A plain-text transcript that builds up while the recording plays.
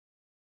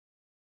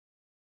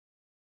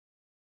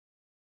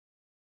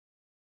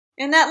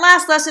In that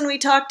last lesson, we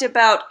talked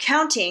about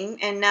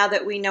counting, and now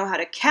that we know how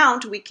to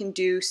count, we can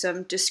do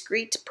some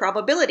discrete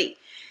probability.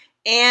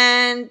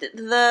 And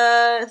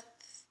the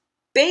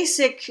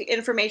basic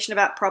information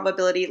about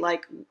probability,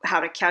 like how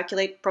to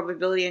calculate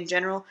probability in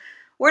general,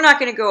 we're not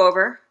going to go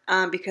over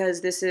because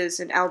this is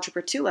an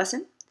Algebra 2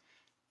 lesson,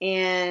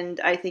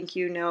 and I think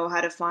you know how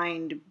to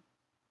find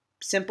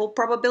simple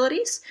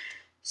probabilities.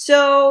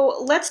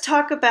 So let's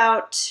talk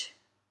about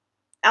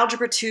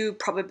Algebra 2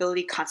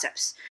 probability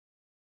concepts.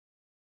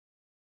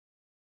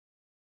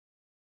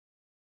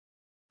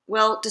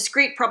 Well,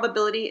 discrete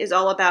probability is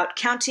all about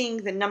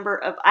counting the number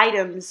of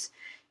items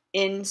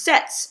in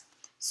sets.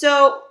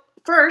 So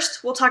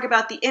first, we'll talk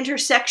about the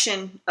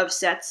intersection of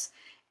sets.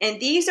 And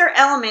these are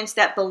elements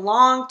that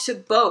belong to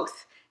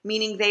both,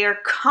 meaning they are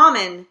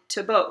common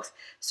to both.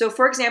 So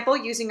for example,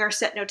 using our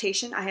set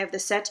notation, I have the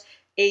set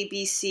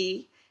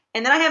ABC,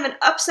 and then I have an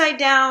upside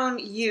down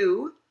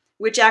U,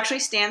 which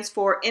actually stands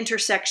for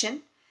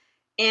intersection.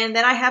 And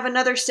then I have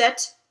another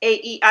set,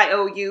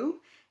 AEIOU.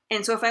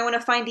 And so if I want to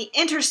find the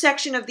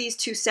intersection of these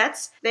two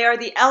sets, they are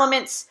the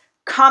elements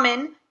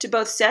common to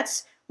both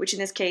sets, which in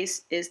this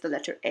case is the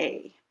letter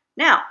A.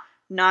 Now,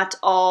 not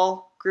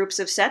all groups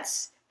of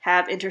sets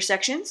have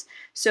intersections,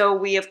 so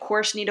we of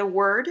course need a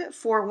word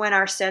for when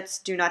our sets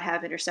do not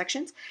have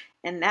intersections,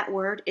 and that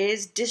word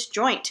is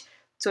disjoint.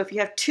 So if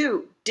you have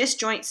two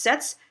disjoint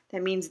sets,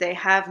 that means they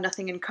have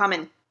nothing in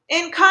common.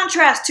 In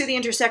contrast to the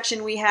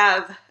intersection, we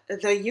have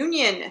the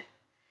union.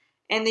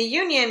 And the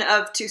union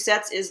of two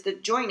sets is the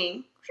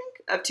joining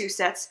of two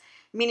sets,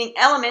 meaning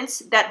elements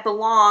that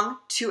belong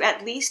to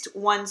at least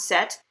one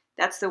set.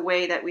 That's the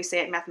way that we say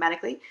it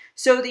mathematically.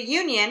 So the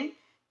union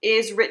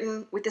is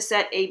written with the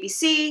set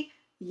ABC,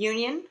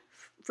 union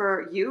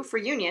for U for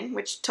union,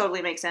 which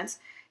totally makes sense,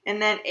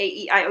 and then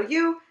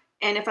AEIOU.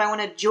 And if I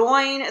want to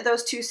join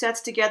those two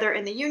sets together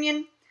in the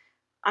union,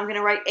 I'm going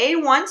to write A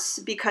once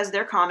because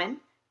they're common,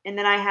 and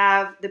then I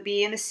have the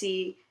B and the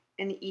C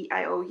and the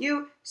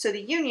EIOU. So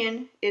the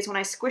union is when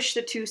I squish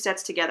the two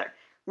sets together,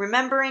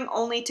 remembering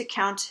only to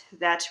count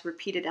that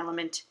repeated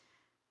element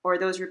or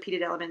those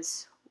repeated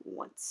elements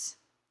once.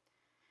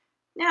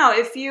 Now,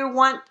 if you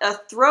want a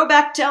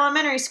throwback to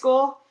elementary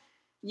school,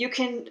 you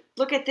can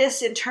look at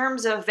this in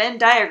terms of Venn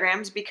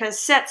diagrams because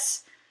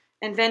sets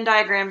and Venn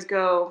diagrams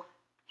go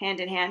hand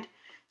in hand.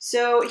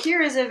 So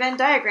here is a Venn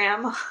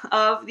diagram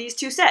of these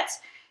two sets.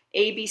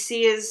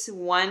 ABC is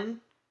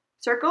one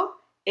circle,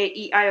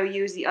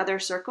 AEIOU is the other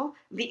circle.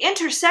 The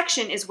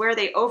intersection is where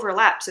they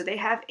overlap, so they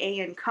have A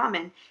in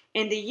common.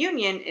 And the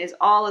union is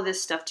all of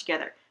this stuff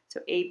together.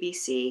 So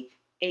ABC,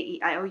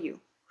 AEIOU.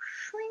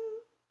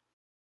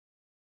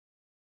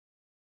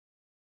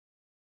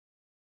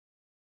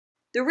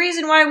 The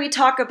reason why we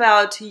talk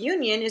about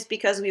union is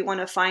because we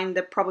want to find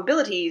the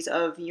probabilities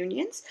of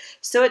unions.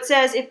 So it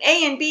says if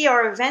A and B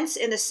are events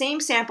in the same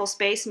sample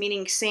space,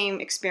 meaning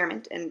same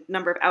experiment and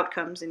number of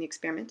outcomes in the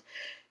experiment,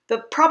 the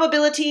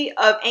probability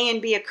of A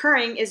and B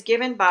occurring is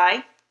given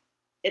by,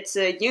 it's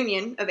a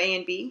union of A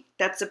and B.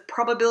 That's the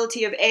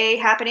probability of A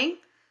happening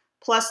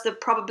plus the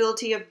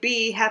probability of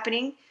B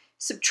happening,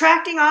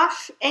 subtracting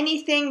off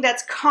anything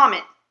that's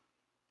common,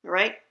 all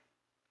right?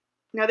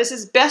 Now this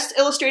is best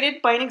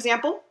illustrated by an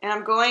example, and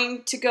I'm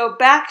going to go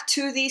back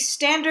to the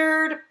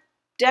standard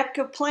deck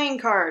of playing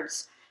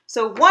cards.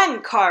 So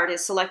one card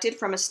is selected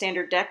from a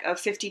standard deck of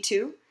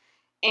 52,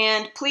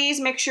 and please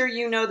make sure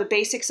you know the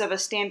basics of a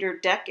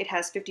standard deck. It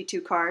has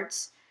 52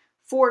 cards,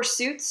 4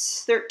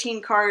 suits,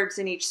 13 cards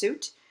in each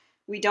suit.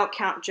 We don't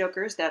count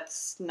jokers,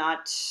 that's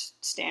not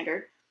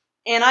standard.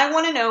 And I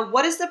want to know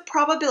what is the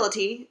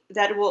probability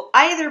that it will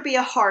either be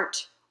a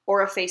heart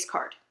or a face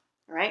card,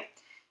 all right?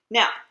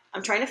 Now,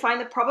 I'm trying to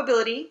find the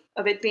probability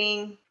of it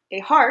being a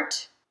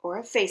heart or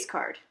a face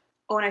card.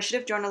 Oh, and I should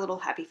have drawn a little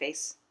happy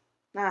face.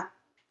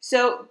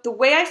 So the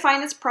way I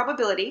find this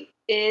probability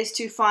is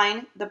to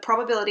find the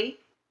probability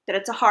that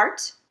it's a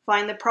heart,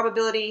 find the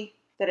probability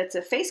that it's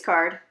a face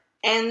card,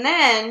 and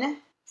then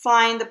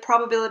find the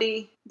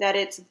probability that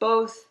it's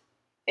both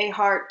a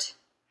heart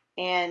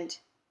and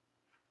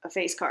a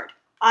face card.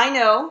 I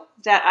know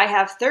that I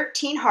have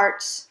 13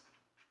 hearts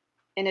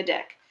in a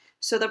deck.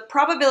 So the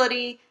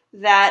probability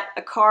that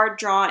a card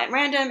drawn at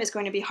random is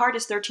going to be heart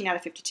is 13 out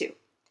of 52.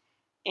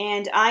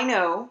 And I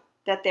know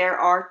that there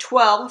are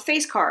 12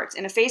 face cards.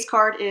 And a face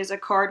card is a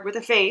card with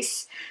a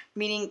face,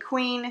 meaning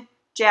queen,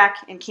 jack,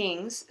 and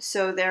kings.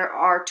 So there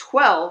are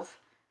 12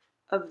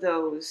 of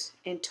those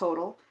in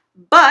total.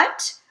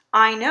 But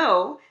I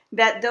know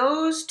that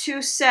those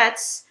two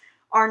sets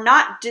are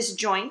not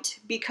disjoint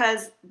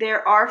because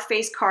there are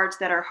face cards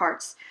that are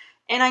hearts.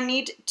 And I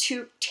need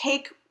to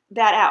take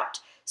that out.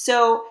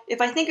 So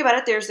if I think about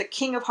it, there's the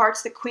king of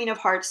hearts, the queen of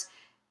hearts,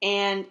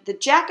 and the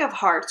jack of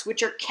hearts,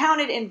 which are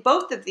counted in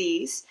both of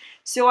these.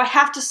 So I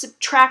have to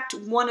subtract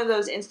one of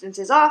those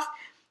instances off.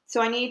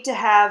 So I need to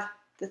have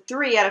the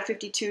 3 out of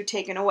 52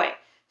 taken away.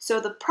 So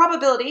the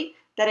probability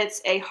that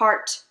it's a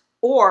heart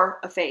or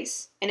a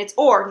face, and it's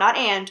or, not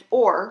and,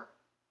 or,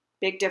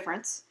 big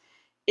difference,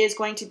 is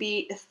going to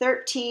be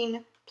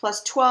 13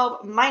 plus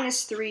 12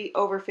 minus 3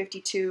 over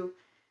 52,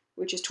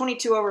 which is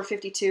 22 over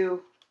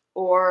 52,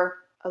 or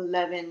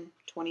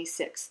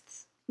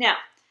 11/26. Now,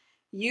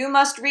 you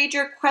must read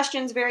your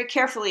questions very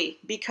carefully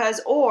because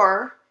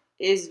or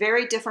is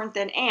very different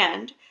than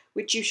and,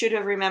 which you should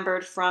have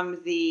remembered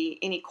from the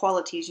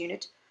inequalities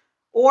unit.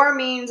 Or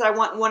means I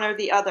want one or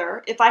the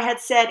other. If I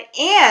had said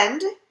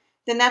and,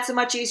 then that's a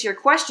much easier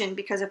question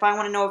because if I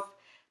want to know if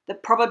the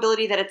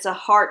probability that it's a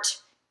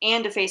heart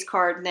and a face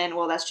card, then,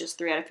 well, that's just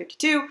 3 out of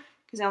 52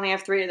 because I only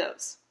have 3 of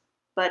those.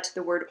 But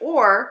the word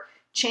or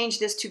changed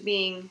this to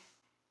being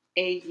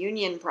a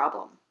union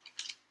problem,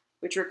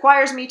 which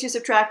requires me to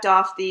subtract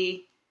off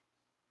the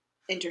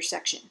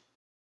intersection.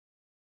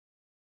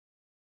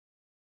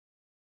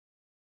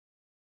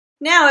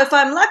 Now, if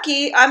I'm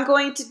lucky, I'm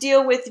going to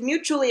deal with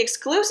mutually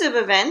exclusive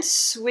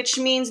events, which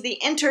means the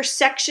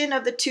intersection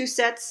of the two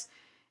sets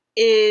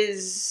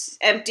is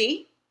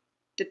empty.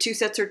 The two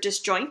sets are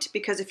disjoint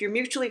because if you're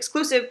mutually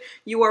exclusive,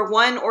 you are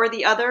one or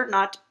the other,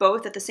 not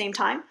both at the same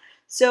time.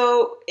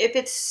 So if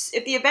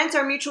the events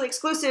are mutually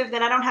exclusive,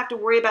 then I don't have to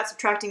worry about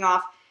subtracting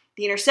off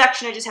the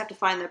intersection. I just have to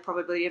find the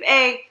probability of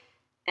A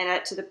and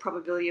add it to the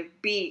probability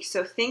of B.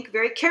 So think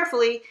very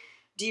carefully.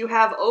 Do you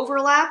have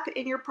overlap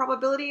in your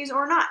probabilities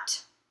or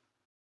not?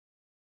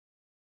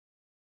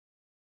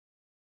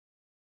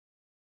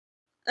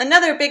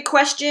 Another big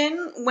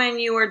question when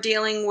you are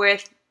dealing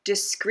with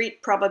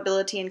discrete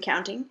probability and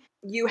counting,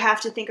 you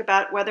have to think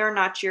about whether or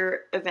not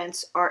your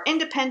events are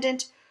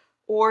independent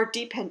or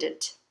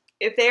dependent.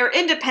 If they are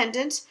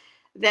independent,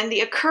 then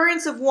the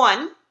occurrence of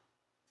one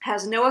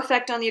has no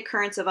effect on the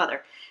occurrence of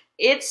other.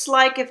 It's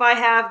like if I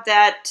have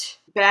that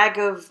bag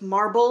of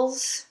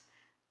marbles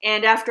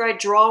and after I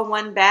draw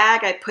one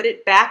bag, I put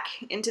it back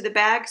into the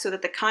bag so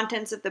that the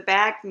contents of the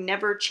bag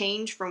never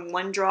change from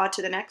one draw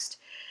to the next.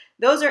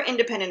 Those are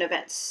independent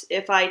events.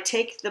 If I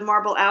take the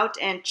marble out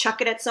and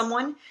chuck it at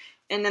someone,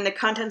 and then the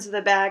contents of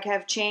the bag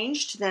have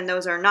changed, then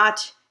those are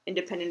not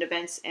independent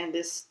events, and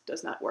this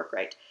does not work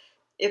right.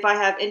 If I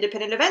have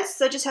independent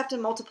events, I just have to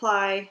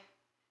multiply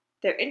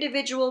their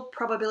individual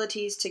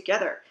probabilities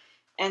together.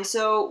 And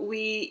so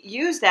we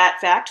use that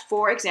fact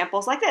for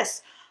examples like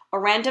this. A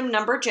random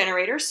number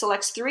generator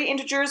selects 3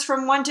 integers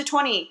from 1 to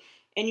 20,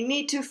 and you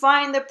need to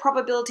find the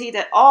probability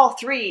that all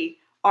 3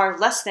 are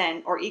less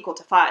than or equal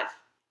to 5.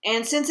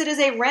 And since it is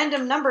a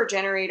random number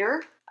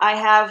generator, I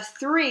have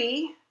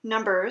 3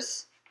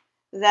 numbers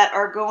that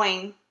are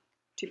going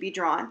to be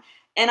drawn.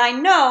 And I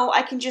know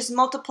I can just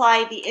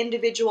multiply the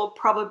individual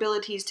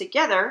probabilities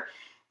together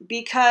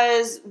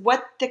because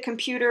what the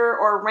computer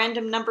or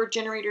random number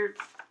generator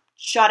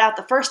shot out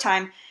the first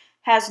time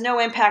has no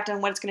impact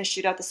on what it's going to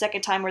shoot out the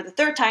second time or the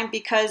third time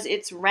because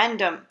it's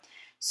random.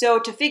 So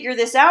to figure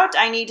this out,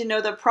 I need to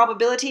know the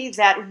probability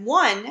that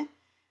one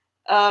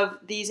of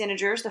these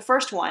integers, the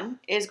first one,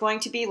 is going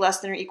to be less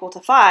than or equal to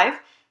 5.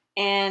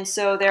 And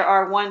so there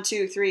are 1,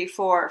 2, 3,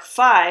 4,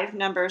 5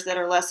 numbers that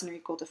are less than or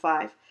equal to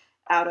 5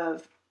 out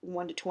of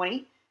 1 to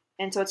 20.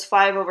 And so it's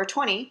 5 over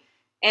 20.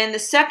 And the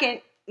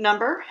second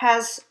number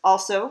has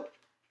also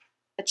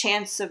a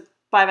chance of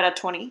 5 out of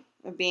 20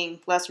 of being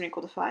less than or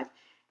equal to 5.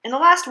 And the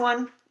last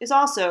one is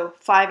also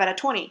 5 out of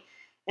 20.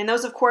 And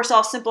those, of course,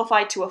 all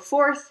simplify to a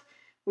fourth,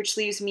 which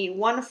leaves me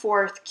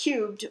 1/4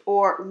 cubed,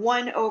 or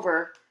 1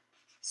 over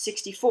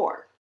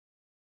 64.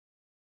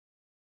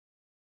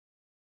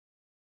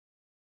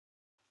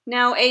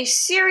 Now, a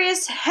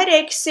serious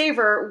headache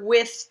saver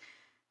with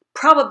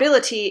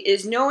probability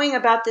is knowing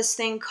about this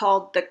thing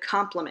called the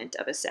complement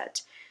of a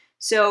set.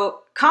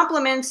 So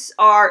complements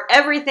are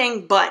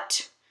everything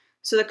but.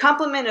 So the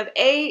complement of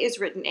A is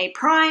written A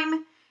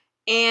prime,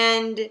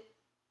 and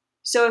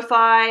so if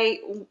I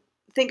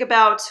think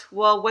about,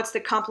 well, what's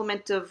the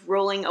complement of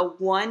rolling a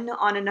 1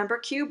 on a number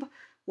cube?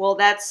 Well,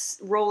 that's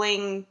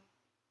rolling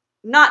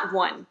not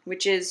 1,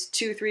 which is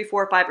 2, 3,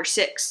 4, 5, or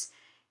 6.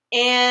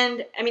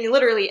 And, I mean,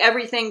 literally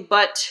everything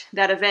but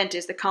that event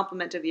is the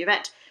complement of the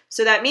event.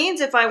 So that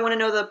means if I want to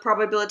know the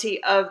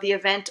probability of the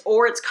event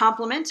or its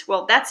complement,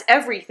 well, that's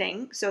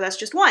everything, so that's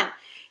just 1.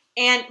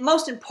 And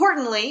most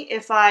importantly,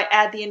 if I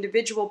add the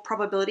individual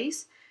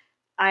probabilities,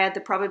 I add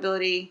the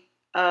probability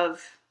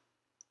of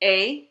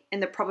A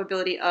and the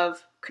probability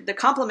of the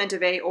complement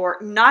of A or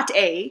not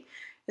A,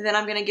 and then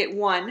I'm going to get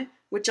 1,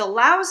 which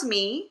allows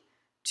me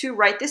to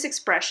write this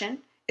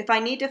expression. If I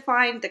need to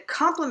find the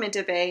complement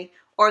of A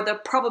or the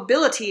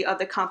probability of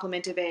the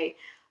complement of A,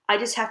 I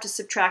just have to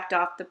subtract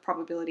off the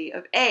probability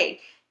of A.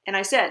 And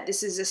I said,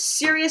 this is a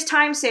serious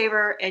time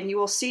saver, and you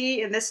will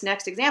see in this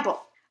next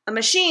example. A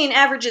machine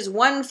averages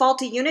 1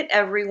 faulty unit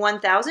every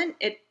 1,000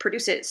 it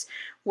produces.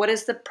 What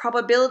is the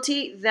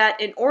probability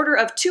that an order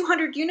of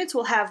 200 units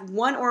will have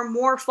 1 or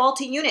more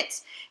faulty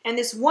units? And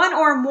this 1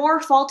 or more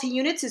faulty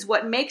units is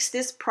what makes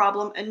this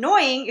problem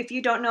annoying if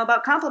you don't know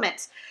about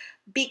complements.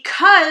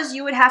 Because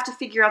you would have to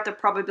figure out the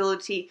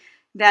probability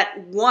that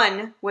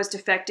 1 was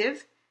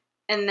defective,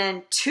 and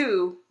then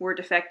 2 were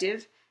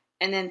defective,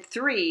 and then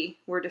 3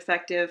 were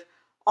defective,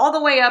 all the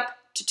way up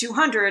to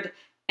 200,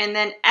 and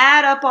then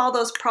add up all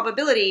those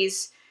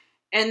probabilities,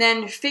 and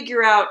then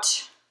figure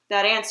out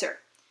that answer,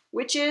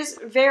 which is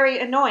very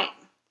annoying.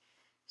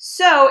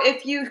 So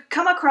if you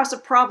come across a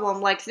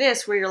problem like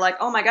this where you're like,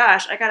 oh my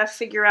gosh, I gotta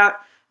figure out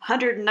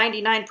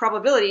 199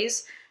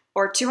 probabilities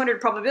or 200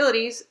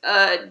 probabilities,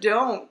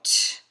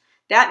 don't.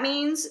 That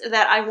means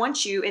that I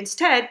want you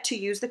instead to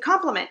use the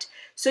complement.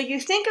 So you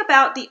think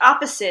about the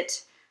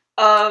opposite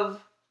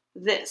of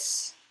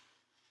this.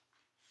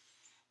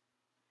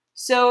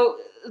 So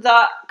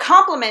the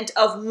complement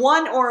of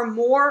one or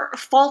more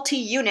faulty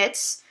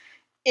units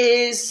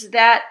is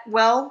that,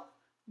 well,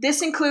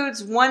 this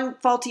includes one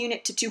faulty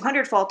unit to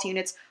 200 faulty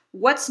units.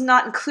 What's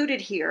not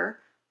included here?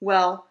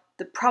 Well,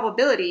 the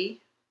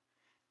probability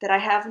that I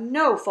have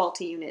no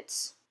faulty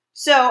units.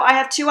 So I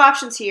have two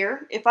options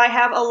here. If I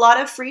have a lot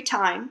of free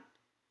time,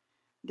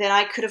 then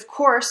I could, of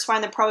course,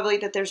 find the probability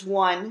that there's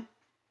 1,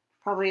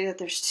 probability that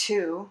there's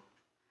 2,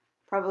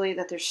 probability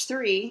that there's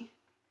 3,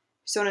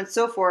 so on and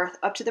so forth,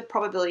 up to the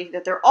probability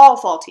that they're all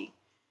faulty,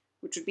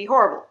 which would be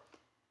horrible.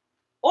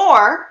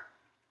 Or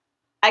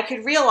I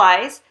could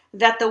realize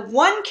that the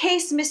one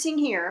case missing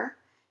here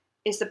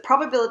is the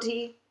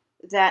probability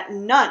that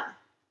none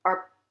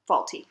are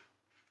faulty.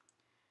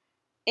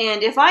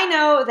 And if I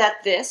know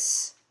that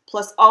this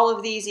plus all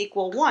of these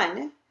equal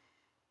 1,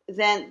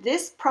 then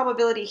this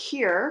probability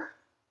here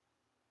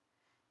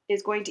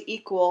is going to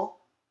equal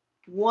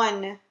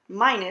 1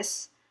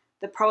 minus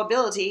the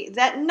probability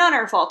that none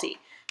are faulty.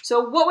 So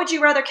what would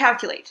you rather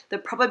calculate? The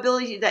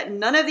probability that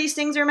none of these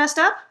things are messed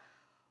up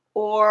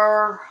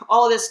or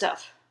all of this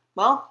stuff?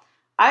 Well,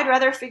 I'd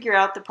rather figure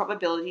out the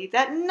probability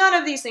that none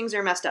of these things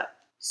are messed up.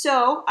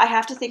 So I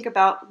have to think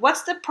about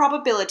what's the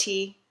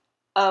probability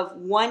of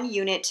one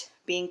unit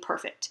being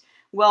perfect.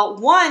 Well,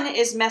 1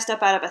 is messed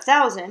up out of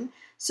 1,000,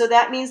 so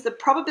that means the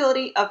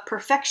probability of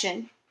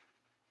perfection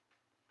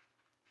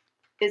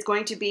is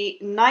going to be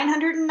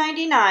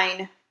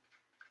 999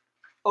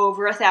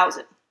 over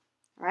 1,000,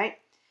 right?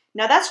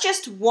 Now that's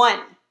just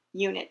one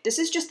unit. This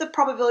is just the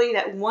probability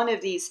that one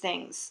of these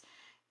things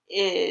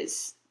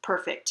is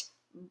perfect.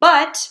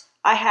 But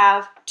I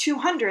have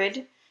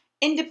 200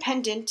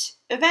 independent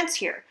events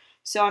here.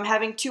 So I'm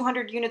having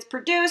 200 units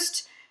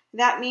produced.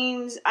 That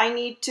means I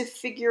need to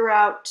figure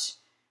out,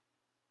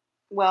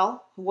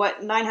 well,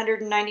 what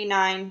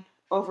 999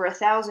 over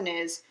 1,000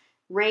 is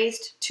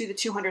raised to the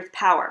 200th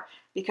power,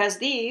 because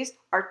these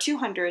are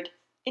 200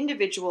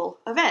 individual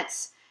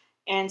events.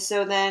 And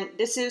so then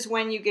this is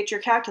when you get your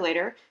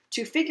calculator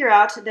to figure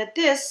out that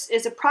this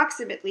is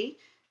approximately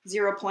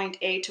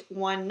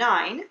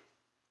 0.819.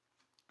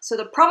 So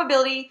the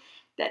probability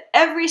that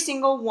every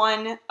single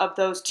one of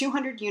those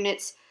 200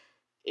 units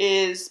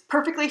is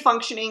perfectly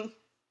functioning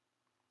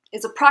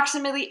is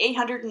approximately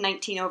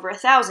 819 over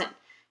 1,000.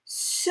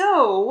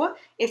 So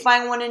if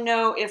I want to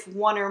know if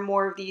one or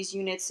more of these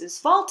units is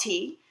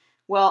faulty,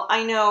 well,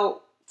 I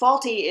know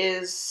faulty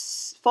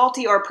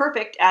or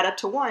perfect add up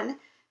to 1.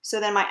 So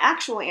then my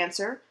actual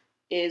answer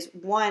is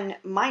 1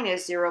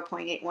 minus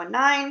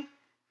 0.819,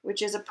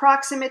 which is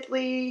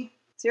approximately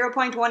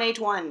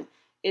 0.181,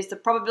 is the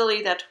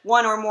probability that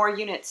one or more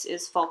units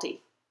is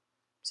faulty.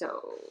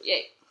 So,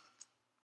 yay.